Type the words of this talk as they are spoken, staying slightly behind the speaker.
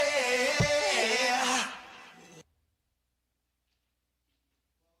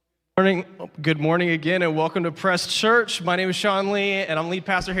Good morning again, and welcome to Press Church. My name is Sean Lee, and I'm lead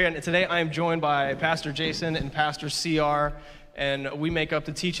pastor here. And today I am joined by Pastor Jason and Pastor CR, and we make up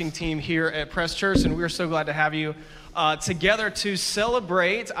the teaching team here at Press Church. And we are so glad to have you together to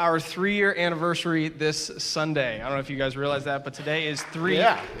celebrate our 3-year anniversary this Sunday. I don't know if you guys realize that, but today is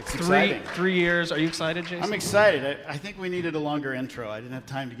exciting. 3 years. Are you excited, Jason? I'm excited. I think we needed a longer intro. I didn't have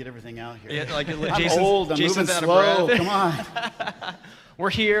time to get everything out here. Yeah, like I'm old. I'm moving slow. Come on. We're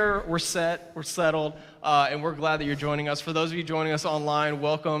here, we're set, we're settled, and we're glad that you're joining us. For those of you joining us online,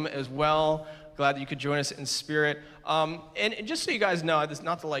 welcome as well. Glad that you could join us in spirit. And just so you guys know,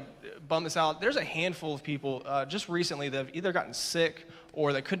 not to bum this out, there's a handful of people just recently that have either gotten sick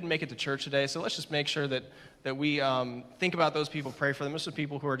or that couldn't make it to church today. So let's just make sure that we think about those people, pray for them. There's some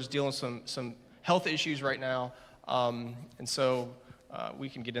people who are just dealing with some health issues right now, and so we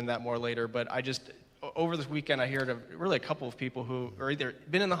can get into that more later. But over this weekend, I heard of really a couple of people who are either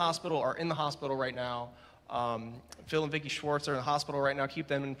been in the hospital or in the hospital right now. Phil and Vicky Schwartz are in the hospital right now. Keep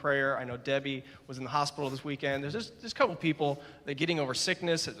them in prayer. I know Debbie was in the hospital this weekend. There's just a couple of people that are getting over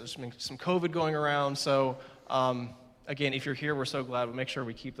sickness. There's some COVID going around. So, again, if you're here, we're so glad. We'll make sure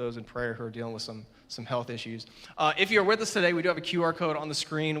we keep those in prayer who are dealing with some health issues. If you're with us today, we do have a QR code on the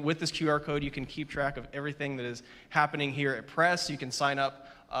screen. With this QR code, you can keep track of everything that is happening here at Press. You can sign up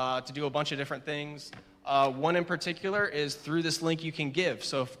to do a bunch of different things. One in particular is through this link you can give.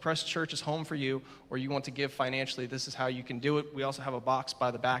 So if Press Church is home for you or you want to give financially, this is how you can do it. We also have a box by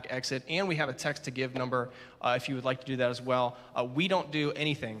the back exit, and we have a text to give number if you would like to do that as well. We don't do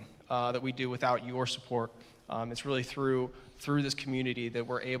anything that we do without your support. It's really through this community that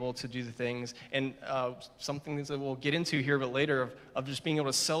we're able to do the things, and some things that we'll get into here but later of just being able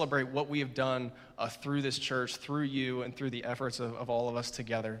to celebrate what we have done through this church, through you, and through the efforts of all of us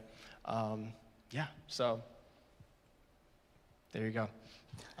together. So there you go.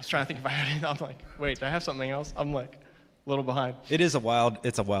 I was trying to think if I had anything. I'm like, wait, do I have something else? I'm like a little behind. It's a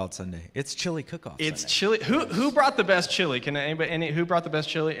wild Sunday. It's chili cook-off It's Sunday. chili. Who brought the best chili? Can anybody? Who brought the best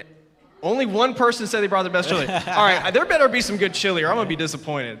chili? Only one person said they brought the best chili. All right, there better be some good chili, or I'm gonna be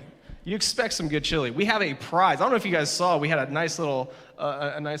disappointed. You expect some good chili. We have a prize. I don't know if you guys saw. We had a nice little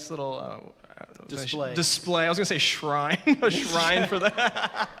display. I was gonna say shrine, a shrine for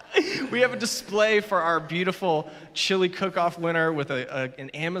that. We have a display for our beautiful chili cook-off winner with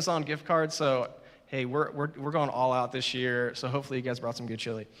an Amazon gift card. So hey, we're going all out this year. So hopefully you guys brought some good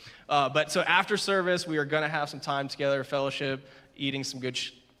chili. But so after service, we are gonna have some time together, fellowship, eating some good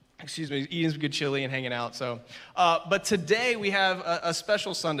chili and hanging out. So, but today we have a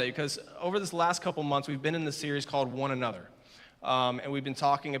special Sunday because over this last couple months we've been in this series called One Another. And we've been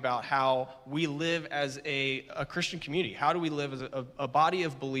talking about how we live as a Christian community. How do we live as a body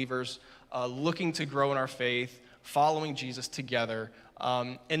of believers looking to grow in our faith, following Jesus together?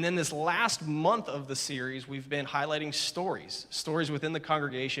 And then this last month of the series, we've been highlighting stories within the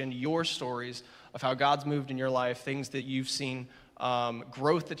congregation, your stories of how God's moved in your life, things that you've seen,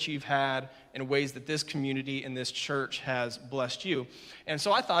 growth that you've had in ways that this community and this church has blessed you. And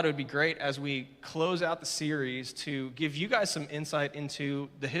so I thought it would be great as we close out the series to give you guys some insight into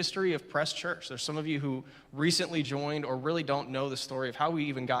the history of Press Church. There's some of you who recently joined or really don't know the story of how we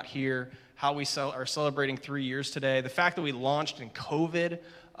even got here, how we are celebrating 3 years today, the fact that we launched in COVID.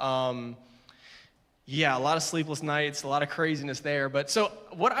 A lot of sleepless nights, a lot of craziness there. But so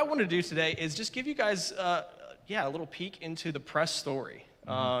what I want to do today is just give you guys a little peek into the Press story,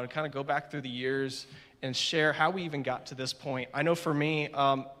 kind of go back through the years and share how we even got to this point. I know for me,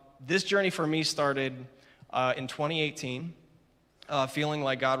 this journey for me started in 2018, feeling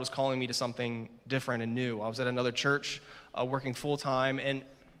like God was calling me to something different and new. I was at another church working full-time, and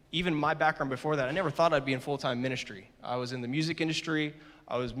even my background before that, I never thought I'd be in full-time ministry. I was in the music industry.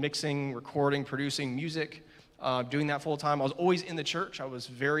 I was mixing, recording, producing music. Doing that full time. I was always in the church. I was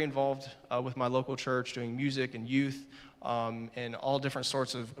very involved with my local church, doing music and youth and all different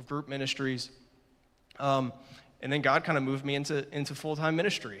sorts of group ministries. And then God kind of moved me into full-time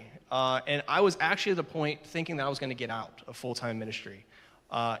ministry. And I was actually at the point thinking that I was going to get out of full-time ministry.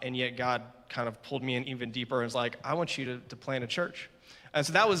 And yet God kind of pulled me in even deeper and was like, I want you to plant a church. And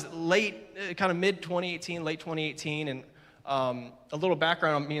so that was late, kind of mid-2018, late 2018. And a little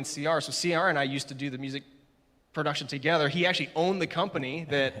background on me and CR. So CR and I used to do the music production together. He actually owned the company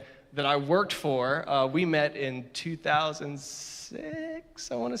that I worked for. We met in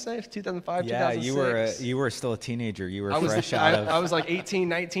 2006, I want to say, 2005, yeah, 2006. you were still a teenager. You were fresh out of... I was like 18,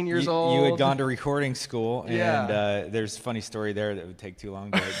 19 years old. You had gone to recording school, and Yeah. There's a funny story there that would take too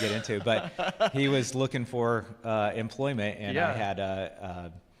long to get into, but he was looking for employment, and Yeah. I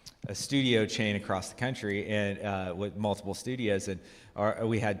had a studio chain across the country and with multiple studios, and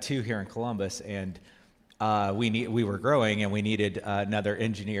we had 2 here in Columbus, and we were growing, and we needed another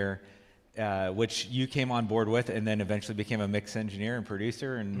engineer, which you came on board with, and then eventually became a mix engineer and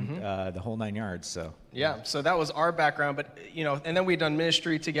producer, and the whole 9 yards. So Yeah, so that was our background, but and then we'd done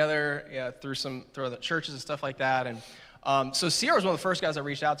ministry together through other churches and stuff like that, and so Sierra was one of the first guys I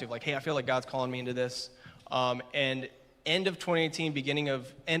reached out to, like, hey, I feel like God's calling me into this, and end of 2018,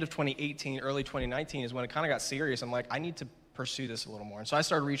 end of 2018, early 2019 is when it kind of got serious. I'm like, I need to pursue this a little more, and so I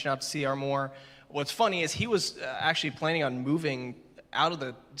started reaching out to Sierra more. What's funny is he was actually planning on moving out of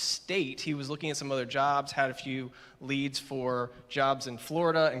the state. He was looking at some other jobs, had a few leads for jobs in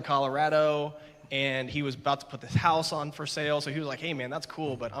Florida and Colorado, and he was about to put this house on for sale. So he was like, hey man, that's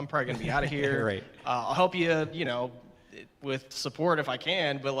cool, but I'm probably gonna be out of here. Right. I'll help you, with support if I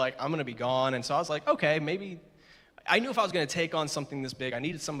can, but like, I'm gonna be gone. And so I was like, okay, maybe. I knew if I was going to take on something this big, I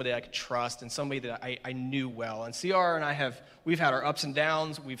needed somebody I could trust and somebody that I knew well. And CR and I we've had our ups and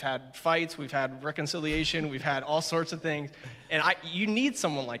downs, we've had fights, we've had reconciliation, we've had all sorts of things. And you need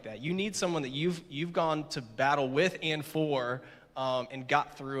someone like that. You need someone that you've gone to battle with and for, and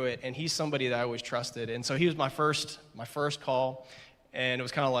got through it. And he's somebody that I always trusted. And so he was my first call, and it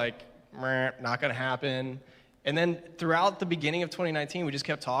was kind of like, not going to happen. And then throughout the beginning of 2019, we just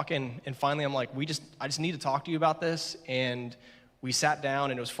kept talking, and finally I'm like, I just need to talk to you about this. And we sat down,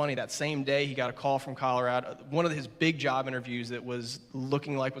 and it was funny, that same day he got a call from Colorado. One of his big job interviews that was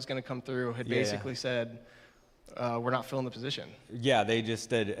looking like was going to come through had basically said, we're not filling the position. Yeah, they just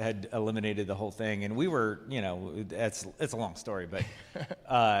had eliminated the whole thing, and we were, it's a long story, but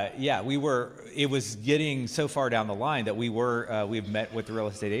it was getting so far down the line that we've met with the real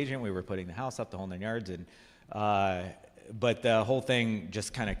estate agent, we were putting the house up, the whole 9 yards, and but the whole thing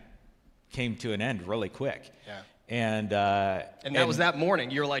just kind of came to an end really quick. Yeah. And that was that morning.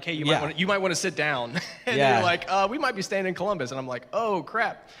 You're like, hey, you might want to sit down. And you're like, we might be staying in Columbus. And I'm like, oh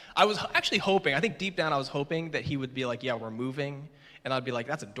crap. I was actually hoping, I think deep down I was hoping that he would be like, yeah, we're moving. And I'd be like,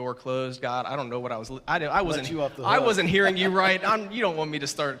 that's a door closed, God. I don't know what I wasn't hearing you right. You don't want me to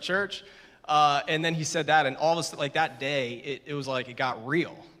start a church. And then he said that, and all of a sudden, like that day, it was like it got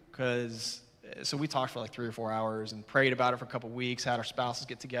real. So we talked for like 3 or 4 hours and prayed about it for a couple weeks, had our spouses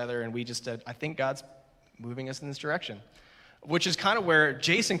get together, and we just said, I think God's moving us in this direction. Which is kind of where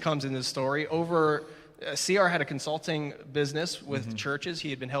Jason comes in this story. CR had a consulting business with churches. He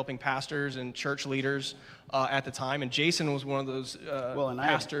had been helping pastors and church leaders at the time, and Jason was one of those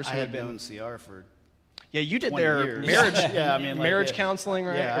pastors who had been known CR for. Yeah, you did 20 their years. marriage, marriage counseling,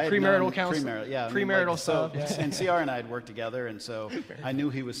 right? Yeah, or premarital counseling. Premarital stuff. And CR and I had worked together, and so I knew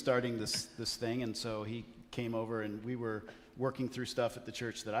he was starting this thing, and so he came over, and we were working through stuff at the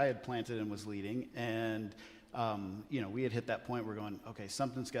church that I had planted and was leading, and we had hit that point where we're going, okay,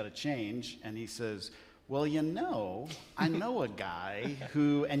 something's got to change, and he says, well, I know a guy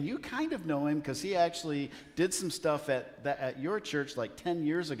who, and you kind of know him because he actually did some stuff at your church like 10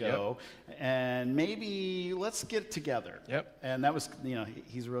 years ago, and maybe let's get together. Yep. And that was,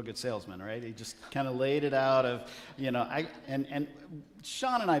 he's a real good salesman, right? He just kind of laid it out of, and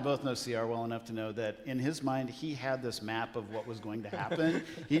Sean and I both know CR well enough to know that in his mind, he had this map of what was going to happen.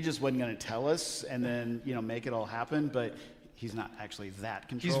 He just wasn't going to tell us and then, make it all happen, but he's not actually that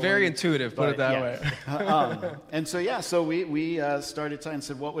controlling. He's very intuitive, put it that way. And so we started talking and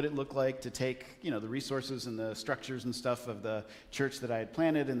said, what would it look like to take, the resources and the structures and stuff of the church that I had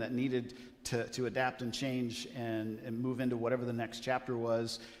planted and that needed to adapt and change and move into whatever the next chapter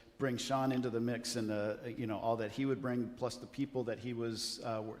was, bring Sean into the mix and all that he would bring, plus the people that he was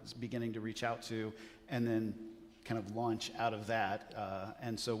beginning to reach out to, and then kind of launch out of that.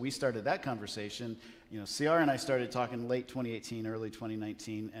 And so we started that conversation. CR and I started talking late 2018, early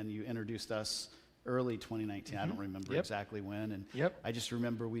 2019, and you introduced us early 2019. I don't remember exactly when. And I just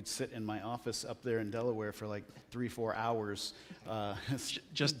remember we'd sit in my office up there in Delaware for like 3-4 hours,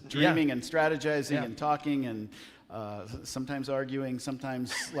 just dreaming and strategizing and talking and sometimes arguing,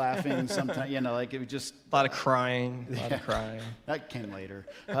 sometimes laughing, sometimes, it was just... A lot of crying, That came later.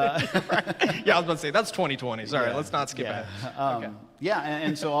 I was about to say, that's 2020. Sorry, let's not skip ahead.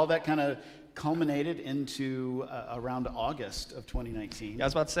 And so all that kind of culminated into around August of 2019. I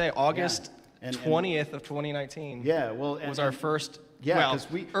was about to say, August 20th of 2019 was our first... because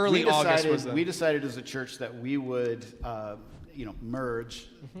August we decided as a church that we would... merge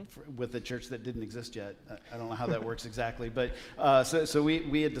with a church that didn't exist yet. I don't know how that works exactly, but so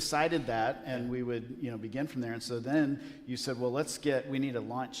we had decided that, and we would begin from there. And so then you said, well, we need a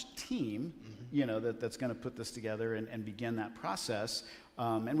launch team, that's going to put this together and begin that process.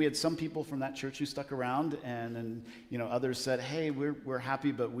 And we had some people from that church who stuck around, and then others said, "Hey, we're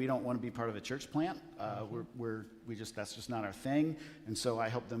happy, but we don't want to be part of a church plant. That's just not our thing." And so I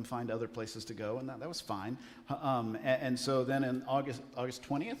helped them find other places to go, and that was fine. And so then in August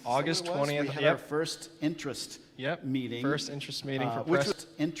 20th, August 20th, we had our first interest meeting. First interest meeting for which Press. was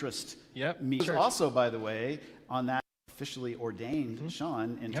interest Yep. meeting. Church. Also, by the way, on that officially ordained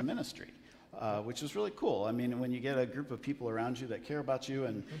Sean into ministry. Which is really cool. I mean, when you get a group of people around you that care about you,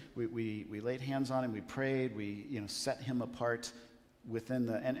 and we laid hands on him, we prayed, we set him apart within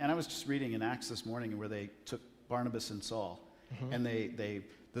the. And I was just reading in Acts this morning where they took Barnabas and Saul, and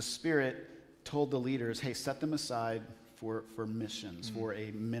the Spirit told the leaders, "Hey, set them aside for missions, for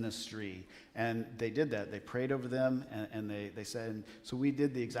a ministry," and they did that. They prayed over them, and they said. And so we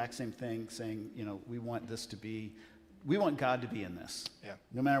did the exact same thing, saying, we want this to be. We want God to be in this. Yeah.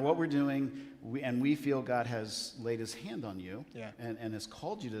 No matter what we're doing, we feel God has laid his hand on you and has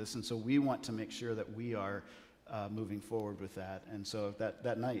called you to this. And so we want to make sure that we are moving forward with that. And so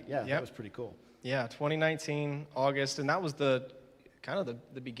that night, that was pretty cool. Yeah, 2019, August. And that was the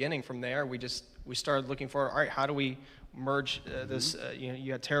beginning from there. We started looking for, all right, how do we merge this?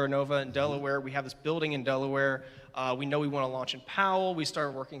 You had Terra Nova in Delaware. We have this building in Delaware. We know we want to launch in Powell. We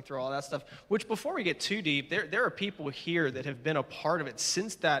started working through all that stuff, which before we get too deep, there are people here that have been a part of it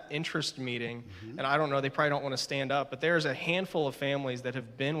since that interest meeting. And I don't know, they probably don't want to stand up, but there's a handful of families that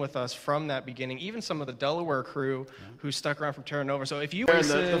have been with us from that beginning, even some of the Delaware crew who stuck around from Terra Nova. So if you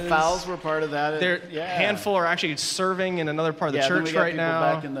the Fowles were part of that. A handful are actually serving in another part of the church right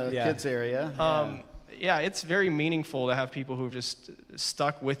now. Back in the kids area. It's very meaningful to have people who've just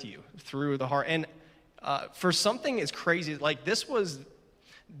stuck with you through the heart. And for something as crazy, like this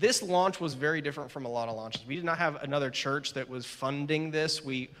launch was very different from a lot of launches. We did not have another church that was funding this.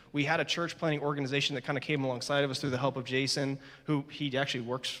 We had a church planning organization that kind of came alongside of us through the help of Jason, who he actually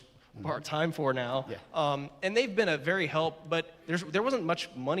works part-time for now. And they've been a very help, but there wasn't much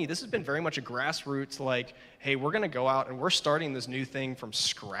money. This has been very much a grassroots, like, hey, we're going to go out and we're starting this new thing from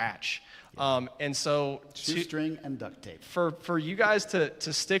scratch. And so shoestring and duct tape. For you guys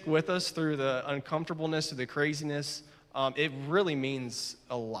to stick with us through the uncomfortableness, through the craziness, it really means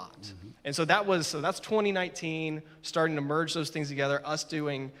a lot. And so that's 2019, starting to merge those things together, us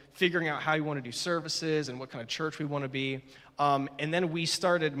figuring out how you want to do services and what kind of church we want to be. And then we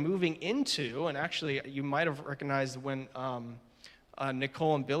started moving into, and actually you might have recognized when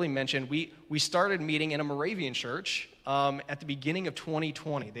Nicole and Billy mentioned, we started meeting in a Moravian church at the beginning of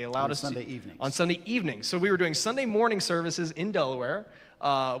 2020. They allowed us on Sunday evenings. So we were doing Sunday morning services in Delaware,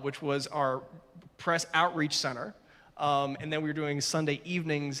 which was our press outreach center. And then we were doing Sunday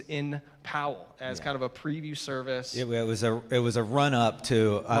evenings in Powell as kind of a preview service. It was a run up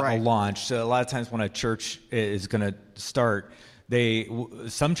to a launch. So a lot of times when a church is going to start,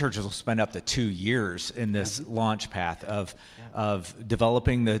 some churches will spend up to 2 years in this launch path of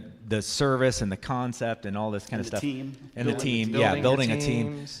developing the service and the concept and all this kind of stuff. The team, building a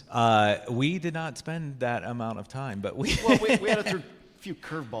team. We did not spend that amount of time, but we had a few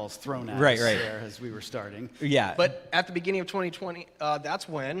curveballs thrown at us there as we were starting. But at the beginning of 2020, that's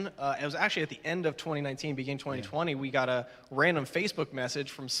when, it was actually at the end of 2019, beginning 2020, we got a random Facebook message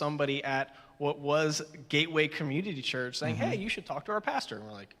from somebody at what was Gateway Community Church saying, hey, you should talk to our pastor. And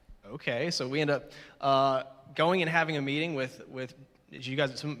we're like, okay. So we end up going and having a meeting with as you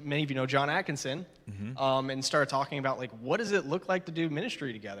guys, many of you know John Atkinson, and started talking about, like, what does it look like to do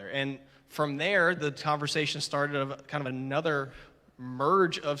ministry together? And from there, the conversation started of kind of another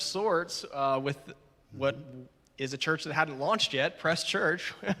merge of sorts with what is a church that hadn't launched yet, Press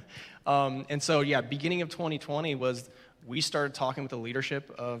Church. And so, beginning of 2020 was we started talking with the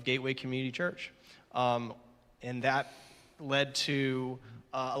leadership of Gateway Community Church. And that led to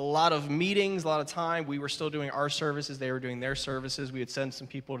a lot of meetings, a lot of time. We were still doing our services. They were doing their services. We would send some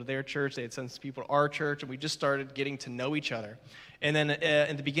people to their church. They had sent some people to our church. And we just started getting to know each other. And then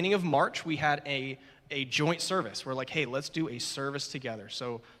in the beginning of March, we had a joint service. We're like, hey, let's do a service together.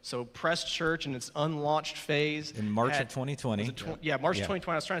 So Press Church in its unlaunched phase. In March of 2020. March of 2020.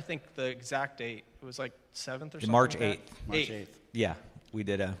 I was trying to think the exact date. It was like 7th or something. March like 8th. March 8th. Yeah, we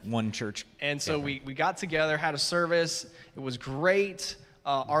did one church. And so we got together, had a service. It was great.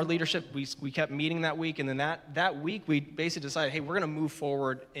 Our leadership, we kept meeting that week, and then that week we basically decided, hey, we're going to move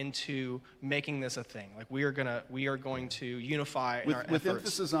forward into making this a thing. Like we are going to unify in our efforts. With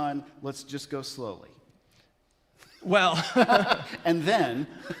emphasis on let's just go slowly. Well, and then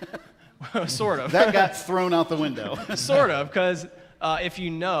sort of that got thrown out the window. Sort of, because if you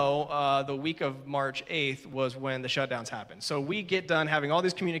know, the week of March 8th was when the shutdowns happened. So we get done having all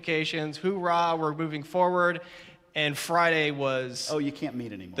these communications, hoorah, we're moving forward. and Friday was Oh, you can't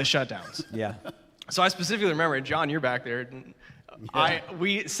meet anymore. the shutdowns. Yeah. So I specifically remember, and John, you're back there.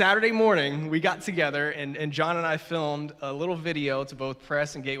 We Saturday morning we got together, and John and I filmed a little video to both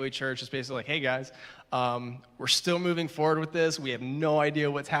Press and Gateway Church. It's basically like, hey guys, we're still moving forward with this. We have no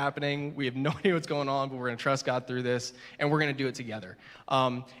idea what's happening. We have no idea what's going on, but we're going to trust God through this, and we're going to do it together.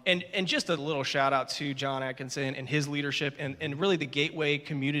 And just a little shout out to John Atkinson and his leadership, and really the Gateway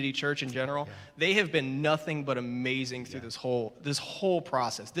Community Church in general. Yeah. They have been nothing but amazing through this whole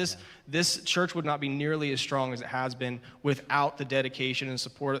process. This church would not be nearly as strong as it has been without the dedication and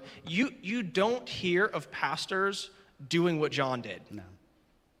support. You don't hear of pastors doing what John did. No.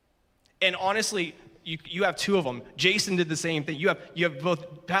 And honestly, you have two of them. Jason did the same thing. You have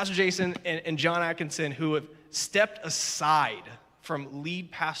both Pastor Jason and John Atkinson who have stepped aside from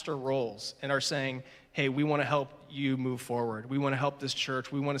lead pastor roles and are saying, hey, we want to help you move forward. We want to help this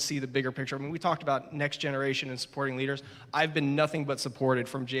church. We want to see the bigger picture. I mean, we talked about next generation and supporting leaders. I've been nothing but supported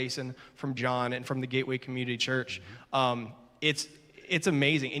from Jason, from John, and from the Gateway Community Church. It's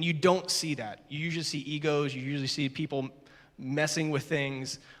amazing. And you don't see that. You usually see egos. You usually see people messing with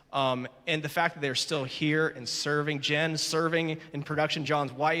things. And the fact that they're still here and serving, Jen serving in production,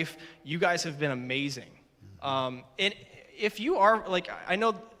 John's wife, you guys have been amazing. And if you are, like, I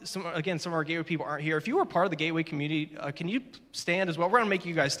know some of our Gateway people aren't here. If you are part of the Gateway community, can you stand as well? We're going to make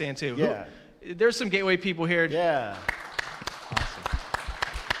you guys stand too. Yeah. There's some Gateway people here. Yeah. Awesome.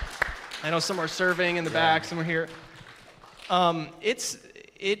 I know some are serving in the back, some are here.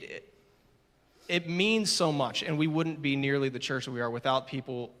 It means so much, and we wouldn't be nearly the church that we are without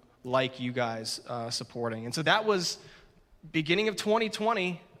people like you guys supporting. And so that was beginning of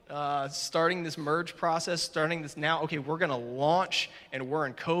 2020, starting this merge process, starting this now, okay, we're going to launch, and we're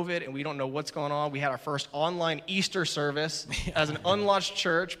in COVID, and we don't know what's going on. We had our first online Easter service as an unlaunched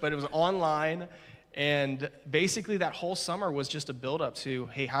church, but it was online. And basically that whole summer was just a build-up to,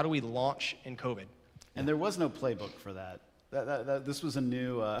 hey, how do we launch in COVID? And there was no playbook for that. This was a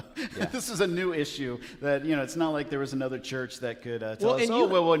new this is a new issue that, it's not like there was another church that could tell us,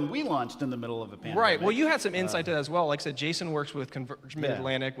 when we launched in the middle of a pandemic. Right. Well, you had some insight to that as well. Like I said, Jason works with Converge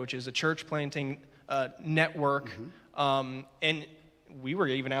Mid-Atlantic, which is a church planting network. And we were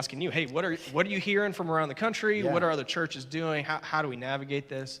even asking you, hey, what are you hearing from around the country? Yeah. What are other churches doing? How do we navigate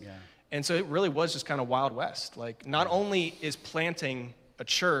this? Yeah. And so it really was just kind of Wild West. Like, not only is planting a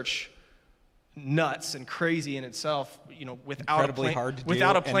church nuts and crazy in itself, without a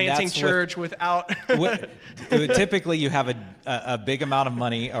planting church, without typically you have a big amount of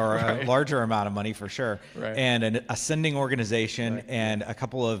money, or a larger amount of money for sure, and an ascending organization, and a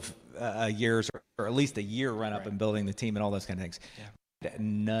couple of years, or at least a year run up in building the team and all those kind of things.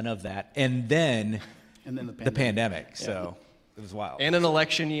 None of that, and then the pandemic. So it was wild. And an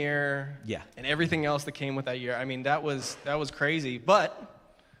election year. Yeah. And everything else that came with that year. I mean, that was crazy. But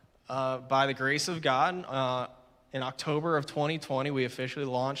by the grace of God, in October of 2020, we officially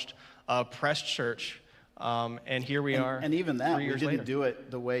launched Press Church. And here we are. And even that, we didn't do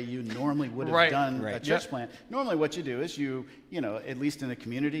it the way you normally would have done a church plant. Normally what you do is you at least in a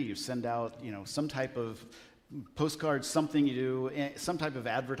community, you send out, some type of postcards, something you do, some type of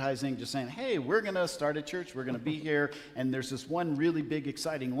advertising, just saying, hey, we're going to start a church, we're going to be here, and there's this one really big,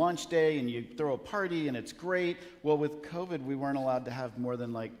 exciting launch day, and you throw a party, and it's great. Well, with COVID, we weren't allowed to have more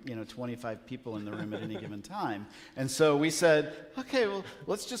than 25 people in the room at any given time. And so we said, okay, well,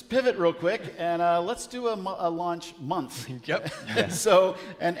 let's just pivot real quick, and let's do a launch month. Yep. So,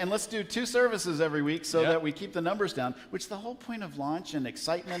 and let's do 2 services every week so that we keep the numbers down, which the whole point of launch and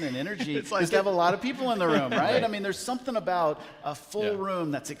excitement and energy is to have a lot of people in the room, right? I mean, there's something about a full room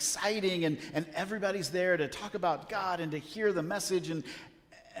that's exciting, and everybody's there to talk about God and to hear the message, and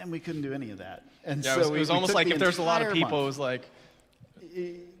we couldn't do any of that. And so it was almost like if there's a lot of people, it was like,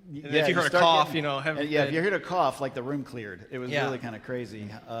 if you heard a cough, if you heard a cough, like the room cleared. It was really kind of crazy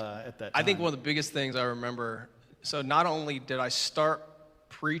at that time. I think one of the biggest things I remember, so not only did I start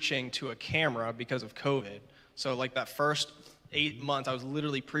preaching to a camera because of COVID, so like that first 8 months, I was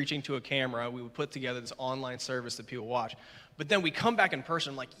literally preaching to a camera. We would put together this online service that people watch. But then we come back in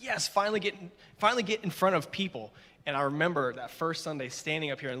person, like, yes, finally get in front of people. And I remember that first Sunday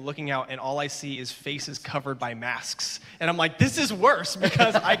standing up here and looking out, and all I see is faces covered by masks. And I'm like, this is worse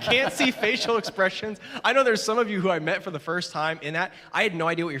because I can't see facial expressions. I know there's some of you who I met for the first time in that. I had no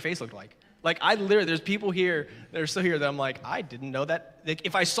idea what your face looked like. Like, I literally, there's people here that are still here that I'm like, I didn't know that. Like,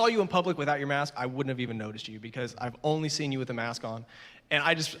 if I saw you in public without your mask, I wouldn't have even noticed you because I've only seen you with a mask on. And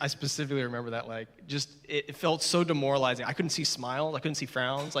I specifically remember that, like, just, it felt so demoralizing. I couldn't see smiles, I couldn't see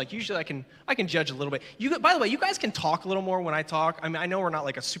frowns. Like, usually I can judge a little bit. By the way, you guys can talk a little more when I talk. I mean, I know we're not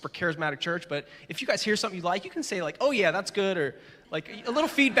like a super charismatic church, but if you guys hear something you like, you can say like, oh yeah, that's good, or like a little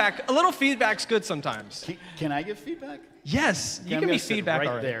feedback's good sometimes. Can I give feedback? Yes, you I'm give me gonna sit feedback right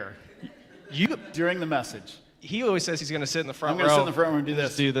already. there You, during the message. he always says he's going to sit in the front I'm row. gonna sit in the front row and do Just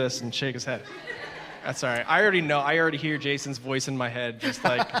this. do this and shake his head. That's all right. I already know. I already hear Jason's voice in my head, just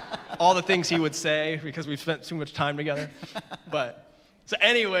like all the things he would say because we've spent too much time together. But so,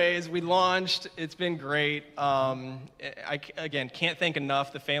 anyways, we launched. It's been great. Again, can't thank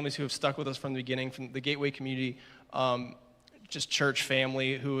enough the families who have stuck with us from the beginning, from the Gateway community, just church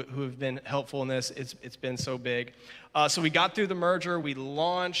family who have been helpful in this. It's been so big. So we got through the merger. We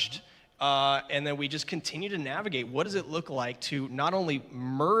launched. And then we just continue to navigate. What does it look like to not only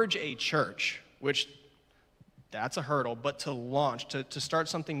merge a church, which that's a hurdle, but to launch, to start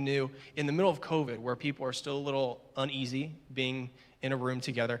something new in the middle of COVID where people are still a little uneasy being in a room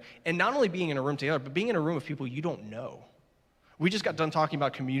together. And not only being in a room together, but being in a room of people you don't know. We just got done talking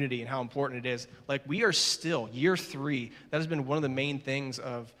about community and how important it is. Like, we are still, year 3, that has been one of the main things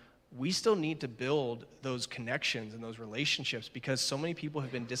of we still need to build those connections and those relationships because so many people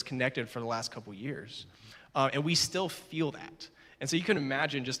have been disconnected for the last couple years. And we still feel that. And so you can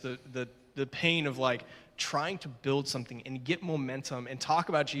imagine just the pain of like trying to build something and get momentum and talk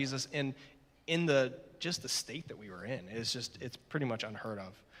about Jesus in the state that we were in. It's pretty much unheard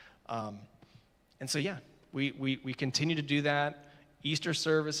of. And so yeah, we continue to do that. Easter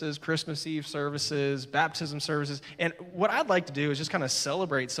services, Christmas Eve services, baptism services. And what I'd like to do is just kind of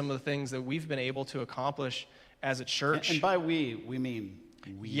celebrate some of the things that we've been able to accomplish as a church. And by we mean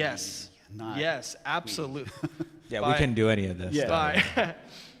we. Yes. Not yes, absolutely. Yeah, we couldn't do any of this. Yeah.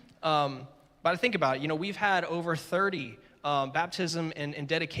 But I think about it, we've had over 30 baptism and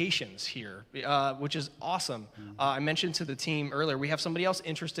dedications here, which is awesome. I mentioned to the team earlier, we have somebody else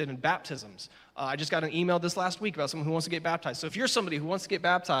interested in baptisms. I just got an email this last week about someone who wants to get baptized. So if you're somebody who wants to get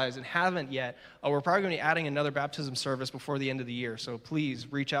baptized and haven't yet, we're probably going to be adding another baptism service before the end of the year. So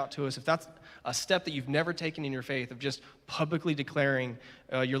please reach out to us. If that's a step that you've never taken in your faith of just publicly declaring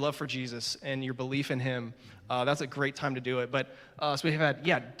your love for Jesus and your belief in him, that's a great time to do it. But so we've had,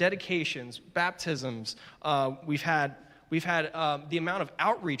 dedications, baptisms. We've had the amount of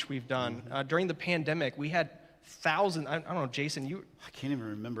outreach we've done. During the pandemic, we had thousands. I don't know, Jason, I can't even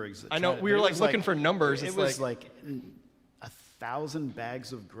remember exactly. I know, we were like looking for numbers. It was like 1,000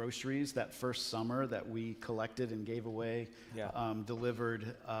 bags of groceries that first summer that we collected and gave away,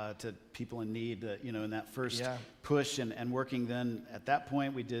 delivered to people in need, in that first push. And working then, at that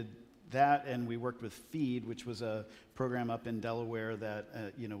point, we did that, and we worked with Feed, which was a program up in Delaware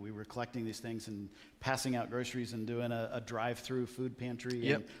that, we were collecting these things and passing out groceries and doing a drive-through food pantry.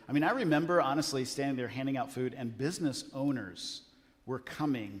 Yep. And, I remember, honestly, standing there handing out food, and business owners were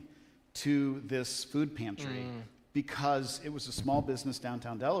coming to this food pantry because it was a small business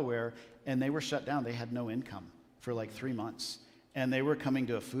downtown Delaware, and they were shut down. They had no income for like 3 months, and they were coming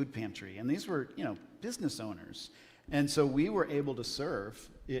to a food pantry. And these were, business owners. And so we were able to serve,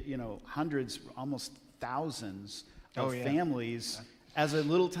 hundreds, almost thousands of families as a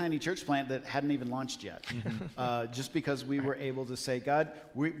little tiny church plant that hadn't even launched yet. Just because we were able to say, God,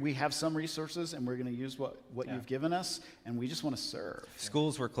 we have some resources and we're going to use what you've given us, and we just want to serve.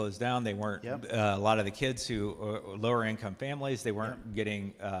 Schools were closed down. They weren't, a lot of the kids who are lower income families, they weren't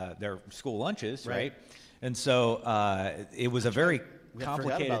getting their school lunches, right? And so it was a very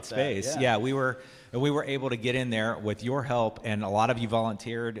complicated space. Yeah, we were able to get in there with your help, and a lot of you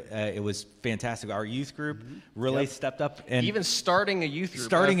volunteered. It was fantastic. Our youth group really stepped up, and even starting a youth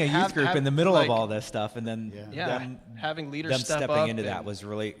group, in the middle of all this stuff, and then having leaders them step stepping up into that was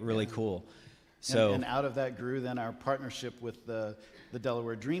really cool. So and out of that grew then our partnership with the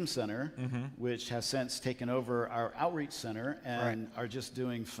Delaware Dream Center, which has since taken over our outreach center and are just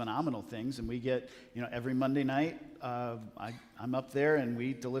doing phenomenal things. And we get, every Monday night, I'm up there and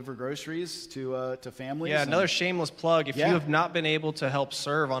we deliver groceries to families. Yeah, another shameless plug. If you have not been able to help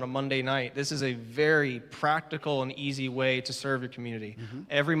serve on a Monday night, this is a very practical and easy way to serve your community.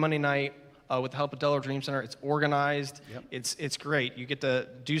 Every Monday night, with the help of Delaware Dream Center, it's organized. It's great. You get to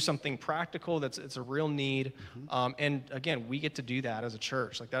do something practical. It's a real need. And again, we get to do that as a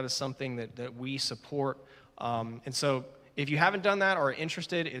church. Like, that is something that we support. And so if you haven't done that or are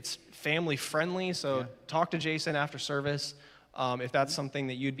interested, it's family friendly. So talk to Jason after service. If that's something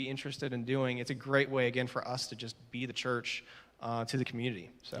that you'd be interested in doing, it's a great way, again, for us to just be the church to the community.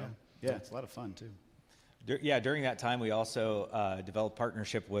 So. Yeah, it's a lot of fun too. Yeah, during that time, we also developed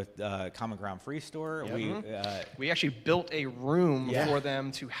partnership with Common Ground Free Store. Yep. We actually built a room Yeah. for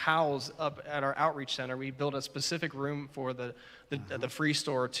them to house up at our outreach center. We built a specific room for the free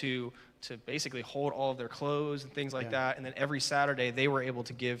store to basically hold all of their clothes and things like Yeah. that. And then every Saturday, they were able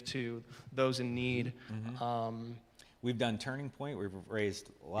to give to those in need. We've done Turning Point. We've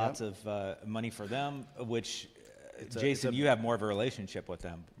raised lots of money for them, which, Jason, you have more of a relationship with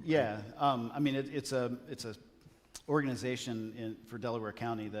them. Yeah, I mean, it's a organization for Delaware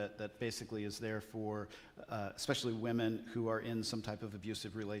County that basically is there for especially women who are in some type of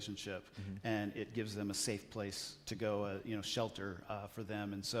abusive relationship, and it gives them a safe place to go, shelter for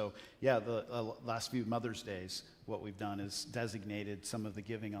them. And so, yeah, the last few Mother's Days, what we've done is designated some of the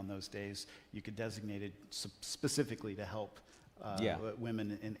giving on those days. You could designate it specifically to help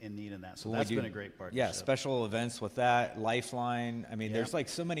women in need in that. So When that's we do- been a great partnership. Yeah, special events with that, Lifeline. I mean, there's like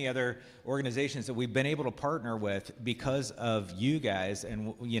so many other organizations that we've been able to partner with because of you guys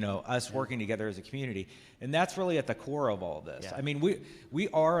and, us working together as a community. And that's really at the core of all this. Yeah. I mean, we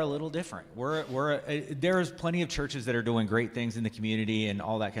are a little different. There's plenty of churches that are doing great things in the community and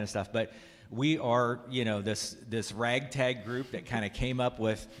all that kind of stuff, but we are, this ragtag group that kind of came up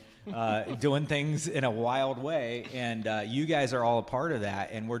with doing things in a wild way, and you guys are all a part of that,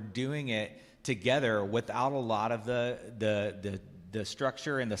 and we're doing it together without a lot of the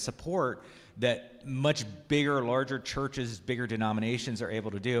structure and the support that much bigger, larger churches, bigger denominations are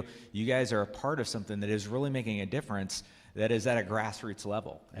able to do. You guys are a part of something that is really making a difference that is at a grassroots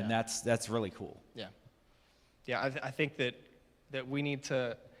level, and that's really cool. Yeah, I think that we need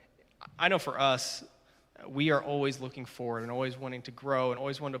to. I know for us, we are always looking forward and always wanting to grow and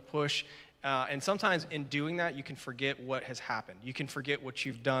always wanting to push. And sometimes in doing that, you can forget what has happened. You can forget what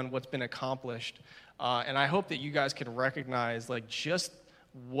you've done, what's been accomplished. And I hope that you guys can recognize just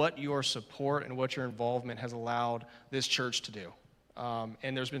what your support and what your involvement has allowed this church to do.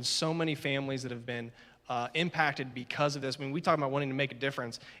 And there's been so many families that have been impacted because of this. I mean, we talk about wanting to make a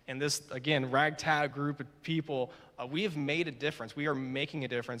difference, and this, again, ragtag group of people, we have made a difference. We are making a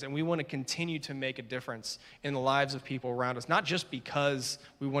difference, and we want to continue to make a difference in the lives of people around us, not just because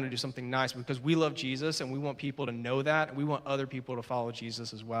we want to do something nice, but because we love Jesus, and we want people to know that, and we want other people to follow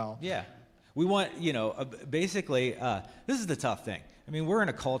Jesus as well. Yeah. We want, basically, this is the tough thing. I mean, we're in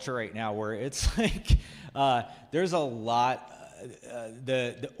a culture right now where it's like there's a lot,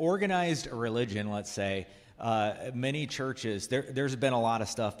 the organized religion, let's say, many churches, there's been a lot of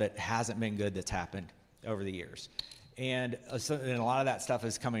stuff that hasn't been good that's happened over the years. And a lot of that stuff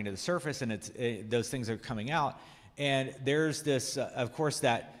is coming to the surface, and those things are coming out. And there's this, of course,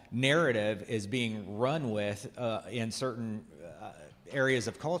 that narrative is being run with in certain areas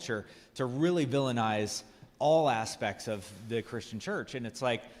of culture to really villainize all aspects of the Christian church. And it's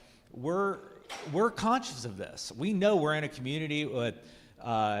like, we're conscious of this. We know we're in a community with,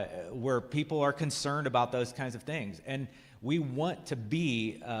 where people are concerned about those kinds of things. And we want to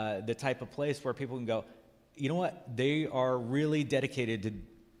be the type of place where people can go, you know what? They are really dedicated to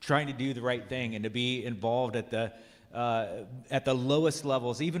trying to do the right thing and to be involved at the lowest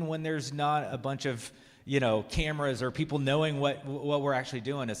levels, even when there's not a bunch of cameras or people knowing what we're actually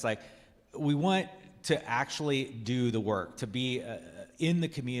doing. It's like we want to actually do the work, to be in the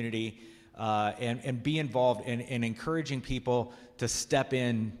community and be involved in encouraging people to step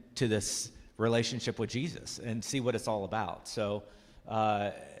into this relationship with Jesus and see what it's all about. So,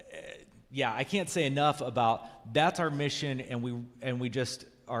 I can't say enough about that's our mission, and we just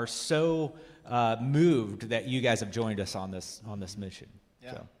are so moved that you guys have joined us on this mission.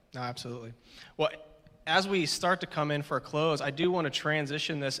 Yeah, So. no, absolutely. Well, as we start to come in for a close, I do want to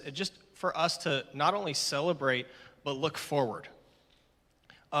transition this just for us to not only celebrate, but look forward.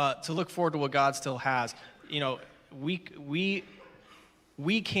 To look forward to what God still has. We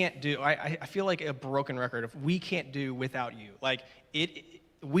can't do, I feel like a broken record if we can't do without you. Like,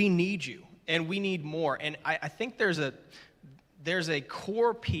 we need you, and we need more. And I think there's a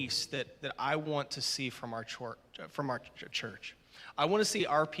core piece that I want to see from our church. I want to see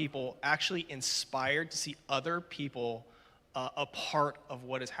our people actually inspired to see other people a part of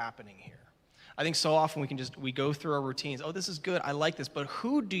what is happening here. I think so often we go through our routines. Oh, this is good. I like this. But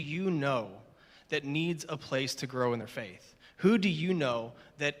who do you know that needs a place to grow in their faith? Who do you know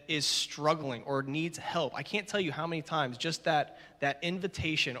that is struggling or needs help? I can't tell you how many times just that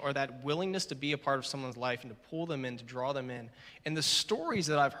invitation or that willingness to be a part of someone's life and to pull them in, to draw them in. And the stories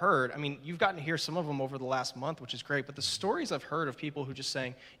that I've heard, I mean, you've gotten to hear some of them over the last month, which is great, but the stories I've heard of people who just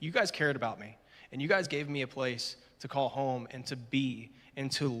saying, you guys cared about me, and you guys gave me a place to call home and to be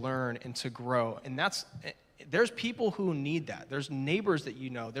and to learn and to grow. And there's people who need that. There's neighbors that you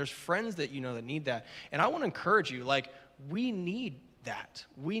know. There's friends that you know that need that. And I want to encourage you, like, we need that.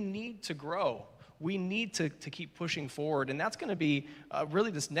 We need to grow. We need to keep pushing forward. And that's going to be, really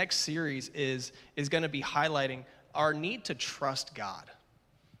this next series is going to be highlighting our need to trust God.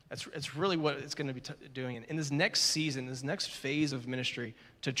 It's really what it's going to be doing. In this next season, this next phase of ministry,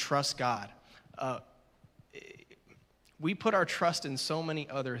 to trust God. We put our trust in so many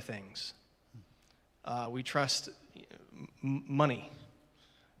other things. We trust money.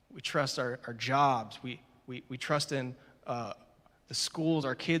 We trust our jobs. We trust in the schools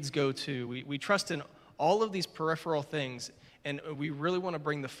our kids go to. We trust in all of these peripheral things, and we really want to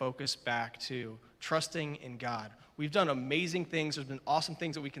bring the focus back to trusting in God. We've done amazing things. There's been awesome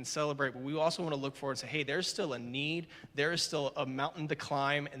things that we can celebrate, but we also want to look forward and say, hey, there's still a need. There is still a mountain to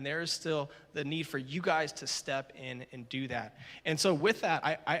climb, and there is still the need for you guys to step in and do that. And so with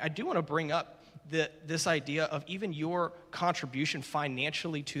that, I do want to bring up this idea of even your contribution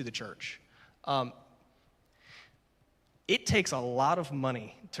financially to the church. It takes a lot of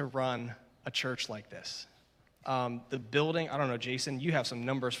money to run a church like this. The building, I don't know, Jason, you have some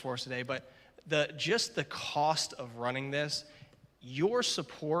numbers for us today, but just the cost of running this, your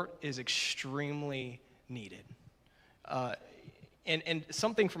support is extremely needed. And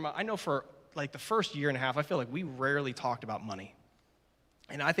something I know for like the first year and a half, I feel like we rarely talked about money.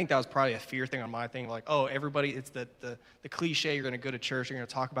 And I think that was probably a fear thing on my thing, like, oh, everybody, it's the cliche, you're going to go to church, you're going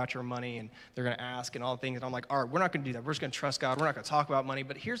to talk about your money, and they're going to ask and all the things. And I'm like, all right, we're not going to do that. We're just going to trust God. We're not going to talk about money.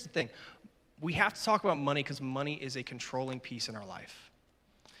 But here's the thing. We have to talk about money because money is a controlling piece in our life.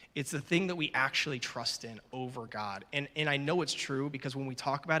 It's the thing that we actually trust in over God. And I know it's true because when we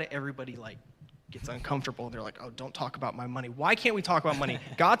talk about it, everybody like gets uncomfortable. They're like, oh, don't talk about my money. Why can't we talk about money?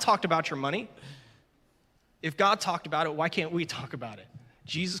 God talked about your money. If God talked about it, why can't we talk about it?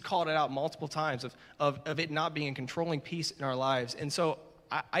 Jesus called it out multiple times of it not being a controlling piece in our lives. And so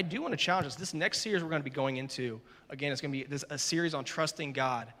I do want to challenge us. This next series we're going to be going into, again, it's going to be a series on trusting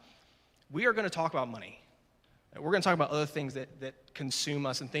God. We are going to talk about money. We're going to talk about other things that consume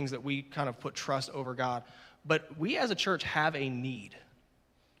us and things that we kind of put trust over God. But we as a church have a need.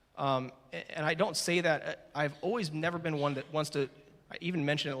 And I don't say that. I've always never been one that wants to, I even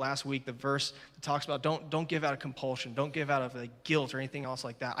mentioned it last week, the verse that talks about don't give out of compulsion, don't give out of like guilt or anything else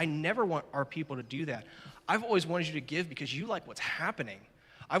like that. I never want our people to do that. I've always wanted you to give because you like what's happening.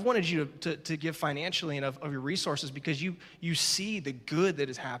 I've wanted you to give financially and of your resources because you see the good that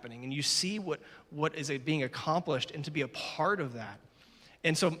is happening and you see what is being accomplished and to be a part of that.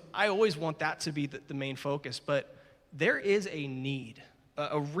 And so I always want that to be the main focus. But there is a need,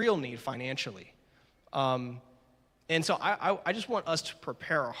 a real need financially. And so I just want us to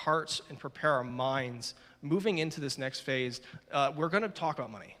prepare our hearts and prepare our minds moving into this next phase. We're going to talk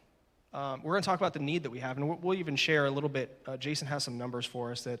about money. We're going to talk about the need that we have, and we'll even share a little bit. Jason has some numbers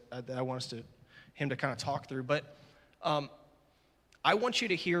for us that I want him to kind of talk through. But I want you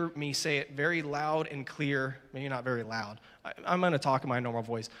to hear me say it very loud and clear. Maybe not very loud. I'm going to talk in my normal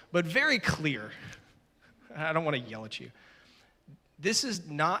voice, but very clear. I don't want to yell at you. This is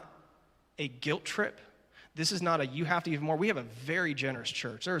not a guilt trip. This is not a you have to give more. We have a very generous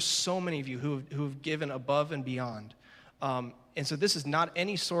church. There are so many of you who have given above and beyond. And so this is not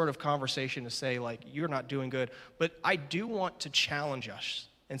any sort of conversation to say, like, you're not doing good. But I do want to challenge us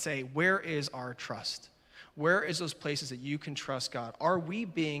and say, where is our trust? Where is those places that you can trust God? Are we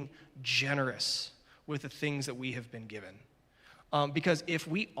being generous with the things that we have been given? Because if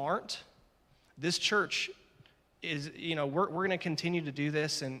we aren't, this church is, we're going to continue to do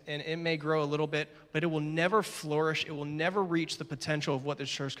this, and it may grow a little bit, but it will never flourish. It will never reach the potential of what this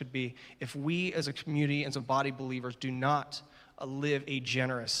church could be if we as a community, as a body of believers, do not live a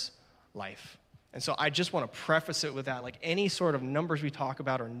generous life. And so I just want to preface it with that. Like any sort of numbers we talk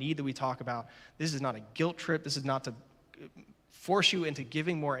about or need that we talk about, this is not a guilt trip. This is not to force you into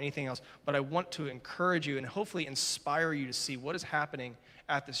giving more or anything else, but I want to encourage you and hopefully inspire you to see what is happening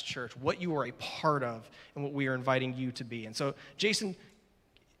at this church, what you are a part of, and what we are inviting you to be. And so, Jason,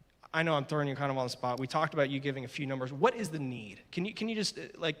 I know I'm throwing you kind of on the spot. We talked about you giving a few numbers. What is the need? Can you just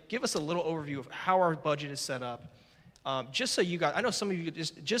give us a little overview of how our budget is set up? Just so you guys, I know some of you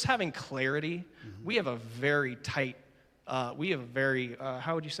just having clarity. Mm-hmm. We have a very tight, how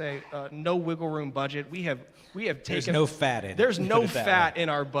would you say, no wiggle room budget. We have taken. There's no fat in it. There's no fat in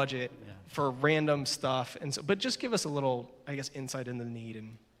our budget for random stuff. And so, but just give us a little, I guess, insight into the need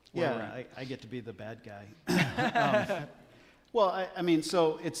and where we're at. I get to be the bad guy. Well, I mean,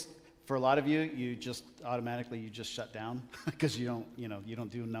 so it's. For a lot of you, you just shut down because you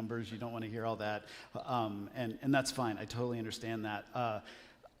don't do numbers, you don't want to hear all that, and that's fine. I totally understand that.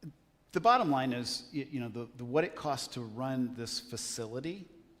 the bottom line is, the what it costs to run this facility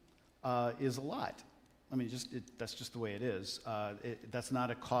is a lot. I mean, that's just the way it is. That's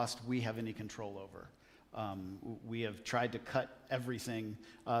not a cost we have any control over. We have tried to cut everything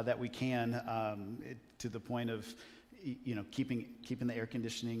that we can to the point of, keeping the air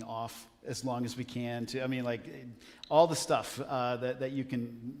conditioning off as long as we can. All the stuff that you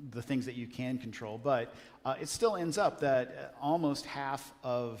can, the things that you can control. But it still ends up that almost half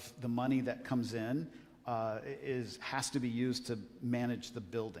of the money that comes in has to be used to manage the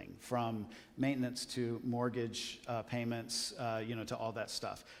building, from maintenance to mortgage payments, to all that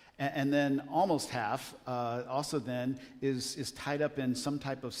stuff. And then almost half also then is tied up in some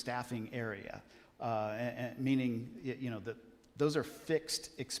type of staffing area, meaning that those are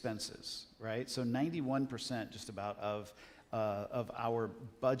fixed expenses, right? So 91% just about of our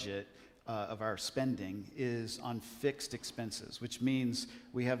budget, of our spending, is on fixed expenses, which means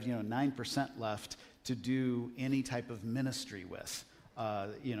we have 9% left to do any type of ministry with.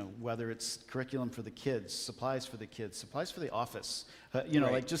 Whether it's curriculum for the kids, supplies for the office,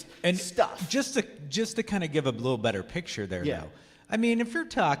 Right. just and stuff. Just to kind of give a little better picture there, Yeah. though. I mean, if you're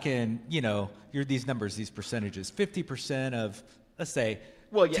talking, these numbers, these percentages, 50% of, let's say,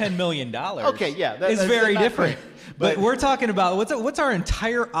 Well, yeah. $10 million. Okay, yeah, is that's very not different. great, But but- we're talking about what's our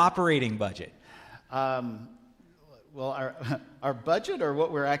entire operating budget? Well, our budget, or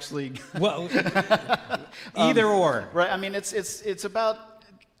what we're actually Well, either or. right. I mean, it's about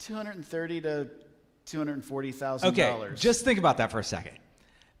 $230,000 to $240,000. Okay, just think about that for a second.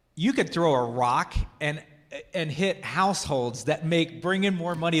 You could throw a rock and hit households that bring in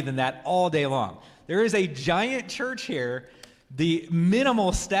more money than that all day long. There is a giant church here. The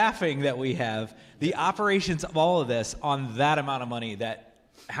minimal staffing that we have, the operations of all of this on that amount of money that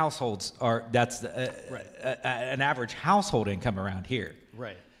households are, that's an average household income around here.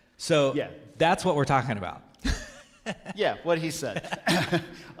 Right. So Yeah. that's what we're talking about. Yeah, what he said.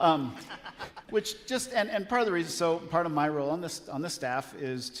 Which just and part of the reason, so part of my role on the staff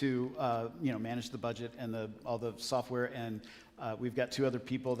is to manage the budget and all the software, and we've got two other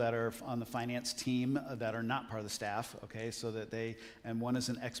people that are on the finance team that are not part of the staff. Okay, so that and one is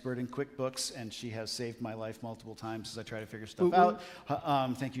an expert in QuickBooks, and she has saved my life multiple times as I try to figure stuff out.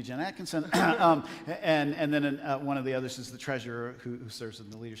 Thank you, Jen Atkinson. And then one of the others is the treasurer who serves in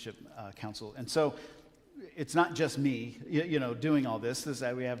the leadership council, and so. It's not just me, doing all this.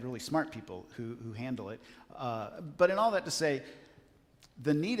 We have really smart people who handle it. But in all that to say,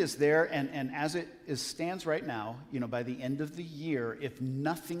 the need is there, and as it stands right now, by the end of the year, if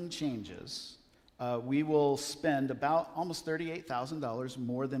nothing changes, we will spend about almost $38,000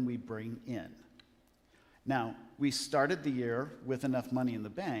 more than we bring in. Now, we started the year with enough money in the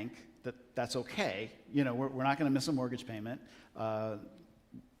bank that's okay. We're not going to miss a mortgage payment.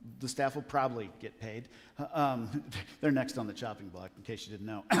 The staff will probably get paid. They're next on the chopping block, in case you didn't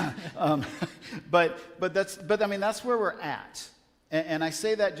know. But I mean that's where we're at, and I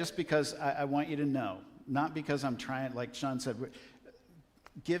say that just because I want you to know, not because I'm trying. Like Sean said,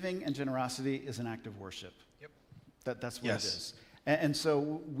 giving and generosity is an act of worship. Yep. That's what it is, and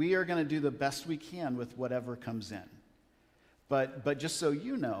so we are going to do the best we can with whatever comes in. But just so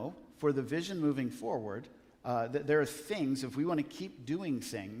you know, for the vision moving forward. There are things, if we want to keep doing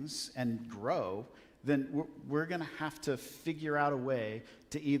things and grow, then we're going to have to figure out a way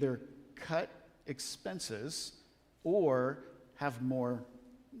to either cut expenses or have more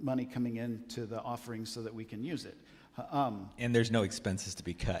money coming into the offering so that we can use it. And there's no expenses to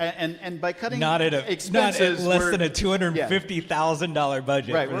be cut. And by cutting Not at expenses, less than a $250,000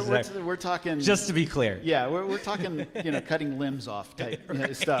 budget. right, for we're talking. Just to be clear. Yeah, we're talking, cutting limbs off type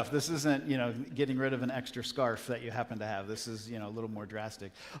stuff. This isn't, getting rid of an extra scarf that you happen to have. This is, a little more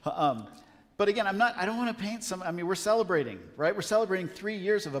drastic. But again, I don't want to paint we're celebrating, right? We're celebrating 3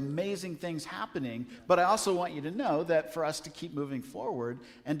 years of amazing things happening, but I also want you to know that for us to keep moving forward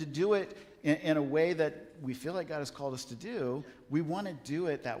and to do it in a way that we feel like God has called us to do, we want to do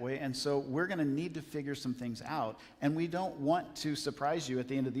it that way, and so we're going to need to figure some things out, and we don't want to surprise you at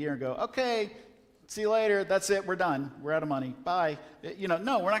the end of the year and go, okay, see you later, that's it, we're done, we're out of money, bye.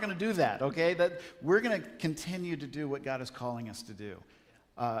 No, we're not going to do that, okay? We're going to continue to do what God is calling us to do,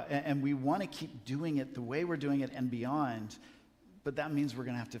 and we want to keep doing it the way we're doing it and beyond. But that means we're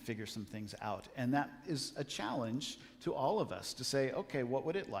going to have to figure some things out. And that is a challenge to all of us to say, okay, what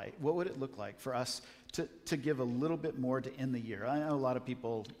would it look like for us to give a little bit more to end the year? I know a lot of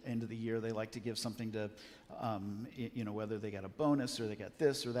people, end of the year, they like to give something to, whether they got a bonus or they got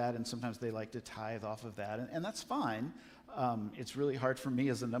this or that, and sometimes they like to tithe off of that, and that's fine. It's really hard for me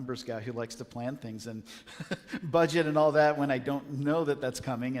as a numbers guy who likes to plan things and budget and all that when I don't know that that's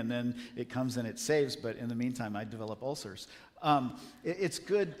coming, and then it comes and it saves, but in the meantime, I develop ulcers. It's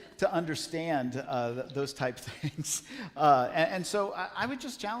good to understand those type things. And so I would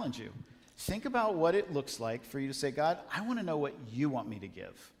just challenge you. Think about what it looks like for you to say, God, I want to know what you want me to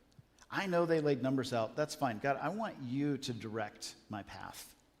give. I know they laid numbers out. That's fine. God, I want you to direct my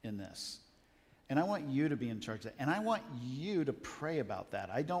path in this. And I want you to be in charge of that. And I want you to pray about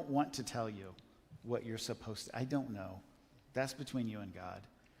that. I don't want to tell you what you're supposed to. I don't know. That's between you and God.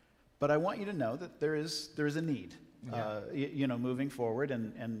 But I want you to know that there is a need, moving forward.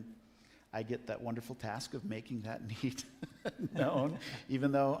 And I get that wonderful task of making that need known,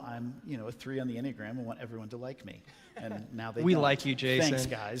 even though I'm, a 3 on the Enneagram and want everyone to like me. And now they We don't. like you, Jason. Thanks,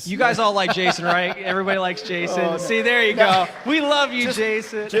 guys. You guys all like Jason, right? Everybody likes Jason. Oh, no. See, there you go. We love you,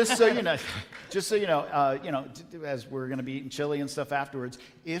 Jason. Just so you know, as we're going to be eating chili and stuff afterwards,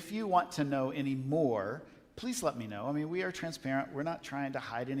 if you want to know any more, please let me know. I mean, we are transparent. We're not trying to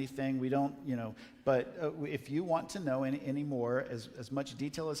hide anything. We don't, but if you want to know any more, as much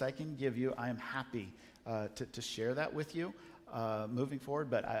detail as I can give you, I am happy to share that with you moving forward.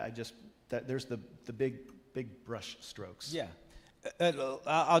 But there's the big brush strokes. Yeah.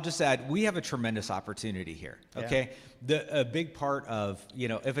 I'll just add, we have a tremendous opportunity here, okay? Yeah. A big part of,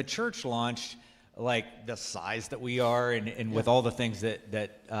 if a church launched like the size that we are and with all the things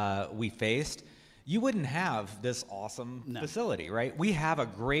that we faced, you wouldn't have this awesome facility, right? We have a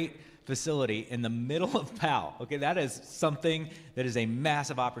great facility in the middle of Powell, okay? That is something that is a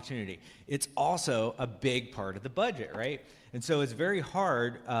massive opportunity. It's also a big part of the budget, right? And so it's very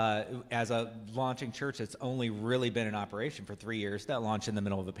hard as a launching church that's only really been in operation for 3 years, that launched in the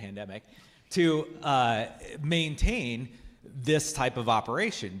middle of a pandemic, to maintain this type of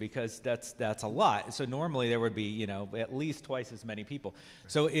operation, because that's a lot. So normally there would be at least twice as many people.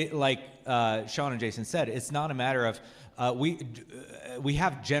 So it, like Sean and Jason said, it's not a matter of we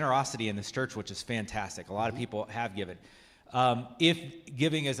have generosity in this church, which is fantastic. A lot of people have given. If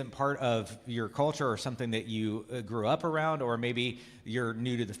giving isn't part of your culture or something that you grew up around, or maybe you're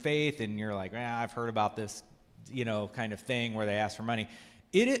new to the faith and you're like, I've heard about this, kind of thing where they ask for money.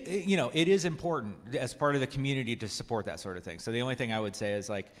 It is important as part of the community to support that sort of thing. So the only thing I would say is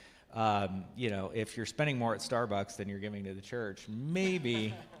if you're spending more at Starbucks than you're giving to the church,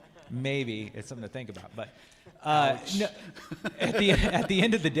 maybe it's something to think about. But no, at the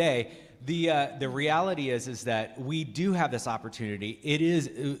end of the day, the reality is that we do have this opportunity. It is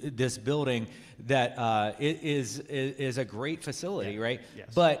this building that it is a great facility, right? Yes.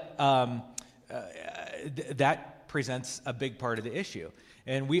 But that presents a big part of the issue.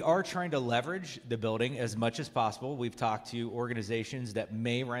 And we are trying to leverage the building as much as possible. We've talked to organizations that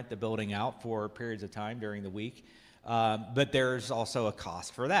may rent the building out for periods of time during the week. But there's also a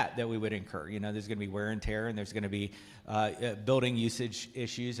cost for that we would incur. There's going to be wear and tear, and there's going to be building usage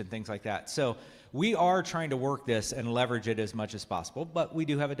issues and things like that. So we are trying to work this and leverage it as much as possible, but we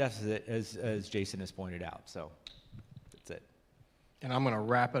do have a deficit, as Jason has pointed out. So that's it. And I'm going to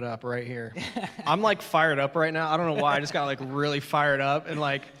wrap it up right here. I'm fired up right now. I don't know why. I just got really fired up and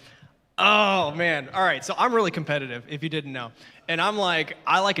oh man. All right. So I'm really competitive, if you didn't know. And I'm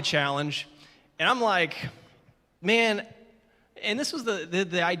I like a challenge. And I'm man, and this was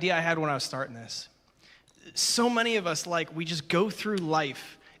the idea I had when I was starting this. So many of us, we just go through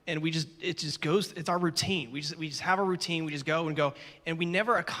life and it just goes, it's our routine. We just have a routine, we just go, and we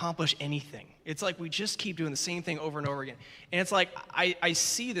never accomplish anything. It's we just keep doing the same thing over and over again. And it's I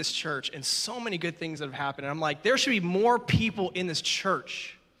see this church and so many good things that have happened, and I'm there should be more people in this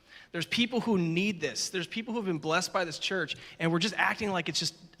church. There's people who need this. There's people who have been blessed by this church, and we're just acting like it's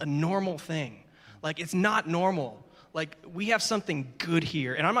just a normal thing. It's not normal. We have something good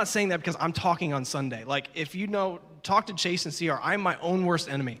here. And I'm not saying that because I'm talking on Sunday. If talk to Jason CR, I'm my own worst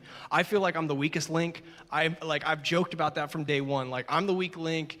enemy. I feel like I'm the weakest link. I've joked about that from day one. I'm the weak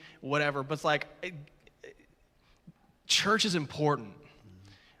link, whatever. But it's church is important.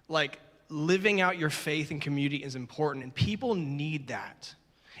 Living out your faith in community is important, and people need that.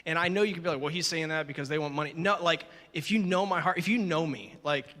 And I know you could be well, he's saying that because they want money. No, if you know my heart, if you know me,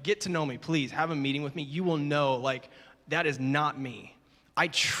 get to know me, please, have a meeting with me. You will know, that is not me. I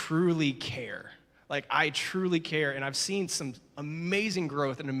truly care. I truly care, and I've seen some amazing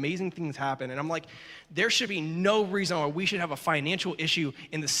growth and amazing things happen, and I'm there should be no reason why we should have a financial issue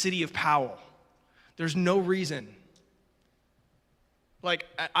in the city of Powell. There's no reason.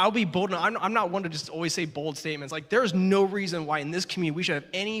 I'll be bold. I'm not one to just always say bold statements. There's no reason why in this community we should have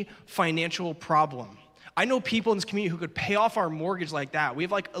any financial problem. I know people in this community who could pay off our mortgage like that. We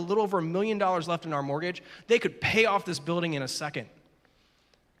have like a little over $1 million left in our mortgage. They could pay off this building in a second.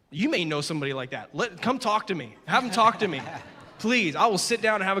 You may know somebody like that. Come talk to me. Have them talk to me. Please, I will sit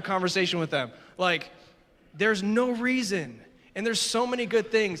down and have a conversation with them. Like, there's no reason. And there's so many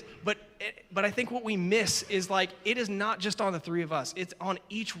good things. But I think what we miss is like, it is not just on the three of us. It's on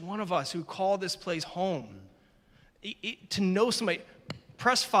each one of us who call this place home. To know somebody.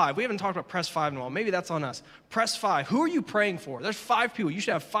 Press 5. We haven't talked about Press 5 in a while. Maybe that's on us. Press 5. Who are you praying for? There's 5 people. You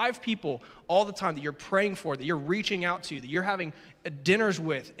should have 5 people all the time that you're praying for, that you're reaching out to, that you're having dinners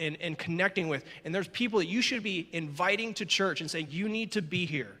with and connecting with. And there's people that you should be inviting to church and saying, you need to be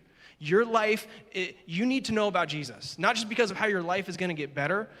here. Your life, you need to know about Jesus. Not just because of how your life is going to get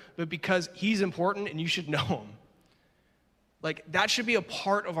better, but because he's important and you should know him. Like, that should be a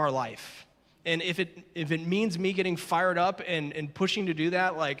part of our life. And if it means me getting fired up and pushing to do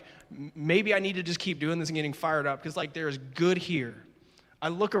that, like, maybe I need to just keep doing this and getting fired up, because like, there's good here. I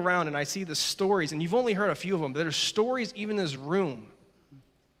look around and I see the stories, and you've only heard a few of them, but there's stories even in this room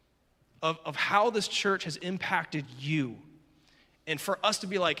of how this church has impacted you. And for us to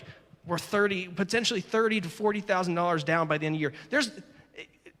be like, we're potentially $30,000 to $40,000 down by the end of the year. There's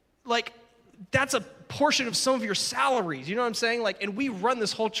like, that's a portion of some of your salaries. You know what I'm saying? Like, and we run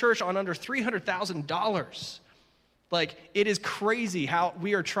this whole church on under $300,000. Like, it is crazy how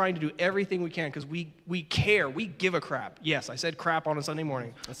we are trying to do everything we can because we care. We give a crap. Yes, I said crap on a Sunday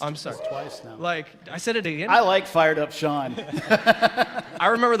morning. I'm sorry. That's twice now. Like, I said it again. I like fired up Sean. I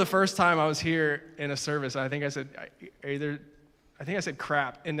remember the first time I was here in a service. I think I said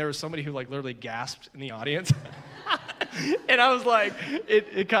crap, and there was somebody who like literally gasped in the audience. And I was like,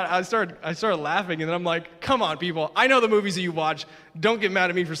 I started laughing, and then I'm like, come on, people. I know the movies that you watch. Don't get mad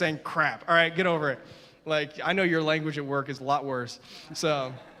at me for saying crap. All right, get over it. Like, I know your language at work is a lot worse.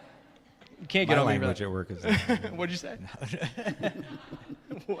 So, you can't get over My me for language that. at work is... What'd you say?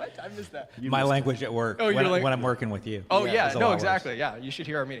 What? I missed that. My language at work, Oh, when I'm working with you. Oh, yeah. is a No, lot exactly. Yeah, you should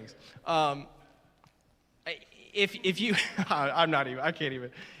hear our meetings. If you, I can't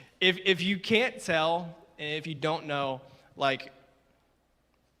even. If you can't tell, and if you don't know, like,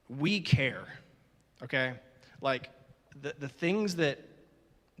 we care, okay? Like, the things that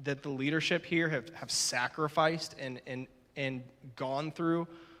the leadership here have sacrificed and gone through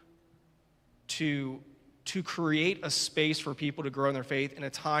to create a space for people to grow in their faith in a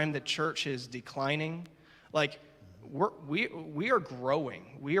time that church is declining, like, we are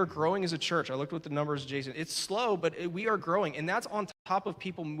growing. We are growing as a church. I looked at the numbers, Jason. It's slow, but we are growing. And that's on top of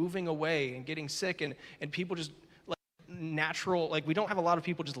people moving away and getting sick and people just, like, natural, like, we don't have a lot of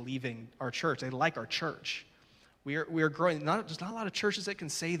people just leaving our church. They like our church. We are growing. There's not a lot of churches that can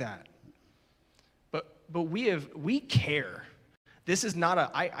say that. But we care. This is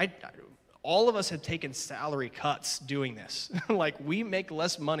not all of us have taken salary cuts doing this. Like, we make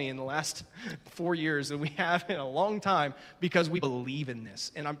less money in the last 4 years than we have in a long time because we believe in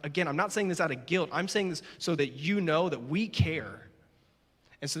this. And I'm not saying this out of guilt. I'm saying this so that you know that we care.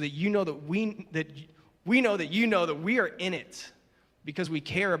 And so that you know that we know that you know that we are in it because we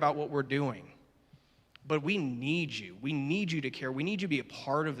care about what we're doing. But we need you. We need you to care. We need you to be a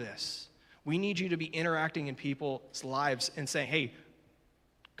part of this. We need you to be interacting in people's lives and saying, hey,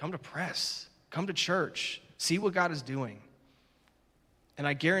 come to Press, come to church, see what God is doing. And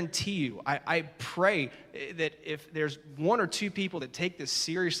I guarantee you, I pray that if there's 1 or 2 people that take this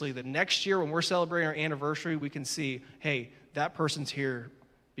seriously, that next year when we're celebrating our anniversary, we can see, hey, that person's here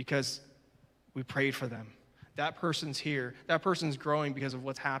because we prayed for them. That person's here. That person's growing because of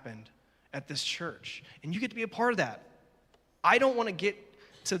what's happened at this church. And you get to be a part of that. I don't want to get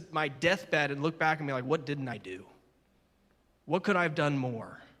to my deathbed and look back and be like, what didn't I do? What could I have done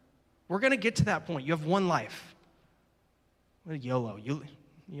more? We're going to get to that point. You have one life. YOLO. You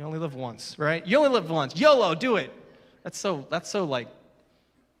only live once, right? You only live once. YOLO, do it. That's so like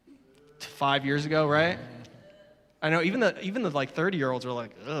 5 years ago, right? I know even the like 30-year-olds are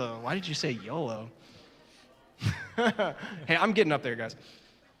like, ugh, why did you say YOLO? Hey, I'm getting up there, guys.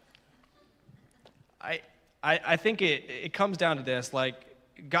 I think it comes down to this, like,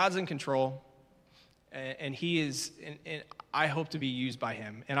 God's in control, and he is, and I hope to be used by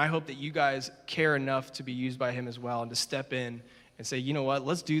him. And I hope that you guys care enough to be used by him as well and to step in and say, you know what,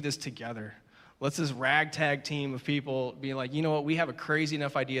 let's do this together. Let's this ragtag team of people be like, you know what, we have a crazy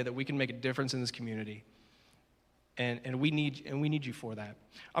enough idea that we can make a difference in this community. And we need you for that.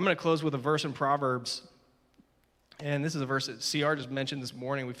 I'm going to close with a verse in Proverbs. And this is a verse that CR just mentioned this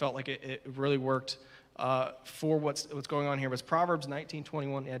morning. We felt like it really worked for what's going on here. But it's Proverbs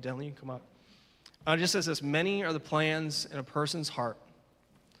 19:21. Yeah, Dylan, you can come up. It just says this: many are the plans in a person's heart,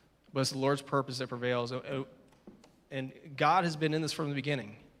 but it's the Lord's purpose that prevails. And God has been in this from the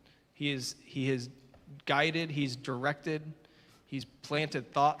beginning. He has guided, he's directed, he's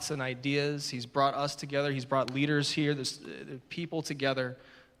planted thoughts and ideas. He's brought us together. He's brought leaders here, people together,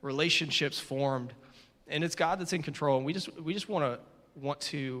 relationships formed. And it's God that's in control. And we just want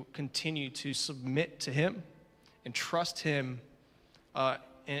to continue to submit to him and trust him,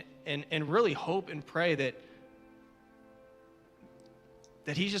 and really hope and pray that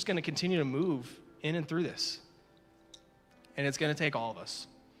he's just going to continue to move in and through this. And it's going to take all of us.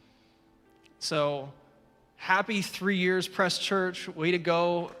 So, happy 3 years, Press Church. Way to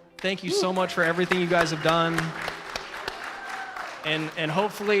go. Thank you so much for everything you guys have done. And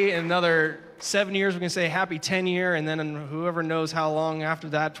hopefully in another 7 years, we can say happy 10 year, and then whoever knows how long after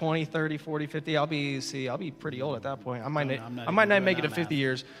that, 20, 30, 40, 50, I'll be pretty old at that point. I might not make it to 50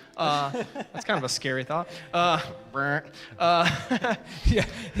 years. That's kind of a scary thought. Yeah,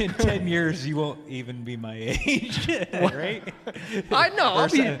 in 10 years, you won't even be my age, right? I know.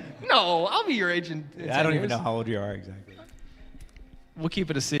 I'll be your age in 10 I don't even years. know how old you are exactly. We'll keep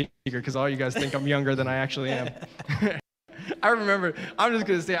it a secret because all you guys think I'm younger than I actually am. I remember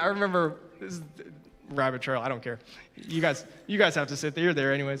this is rabbit trail. I don't care. You guys have to sit there. You're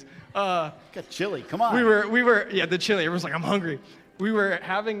there anyways. Got chili. Come on. We were the chili. Everyone's like, I'm hungry. We were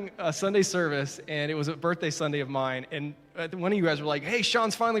having a Sunday service, and it was a birthday Sunday of mine. And one of you guys were like, "Hey,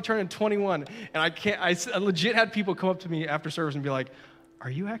 Sean's finally turning 21." And I legit had people come up to me after service and be like, "Are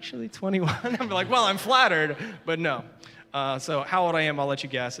you actually 21?" I'm like, "Well, I'm flattered, but no." So how old I am, I'll let you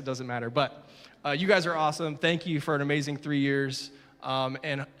guess. It doesn't matter. But you guys are awesome. Thank you for an amazing 3 years.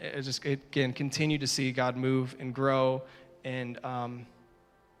 And again, continue to see God move and grow. And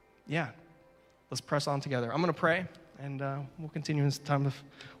let's press on together. I'm going to pray, and we'll continue this time of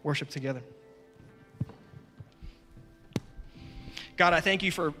worship together. God, I thank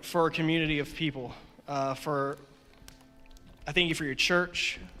you for a community of people. I thank you for your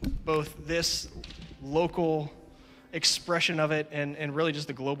church, both this local expression of it and really just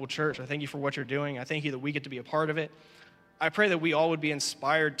the global church. I thank you for what you're doing. I thank you that we get to be a part of it. I pray that we all would be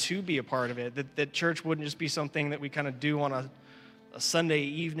inspired to be a part of it, that church wouldn't just be something that we kind of do on a Sunday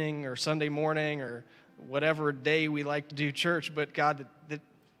evening or Sunday morning or whatever day we like to do church, but God,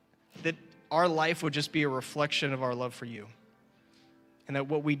 that our life would just be a reflection of our love for you, and that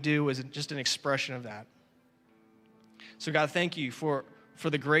what we do is just an expression of that. So God, thank you for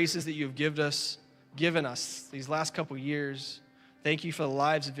the graces that you've given us these last couple years. Thank you for the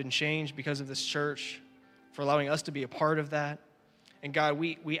lives that have been changed because of this church, for allowing us to be a part of that. And God,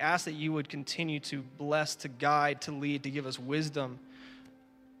 we ask that you would continue to bless, to guide, to lead, to give us wisdom,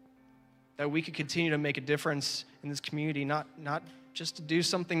 that we could continue to make a difference in this community, not just to do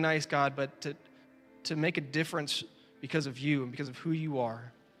something nice, God, but to make a difference because of you and because of who you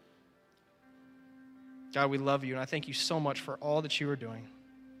are. God, we love you, and I thank you so much for all that you are doing.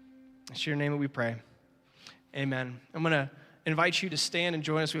 It's your name that we pray. Amen. I'm going to invite you to stand and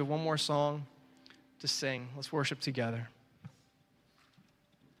join us. We have one more song to sing. Let's worship together.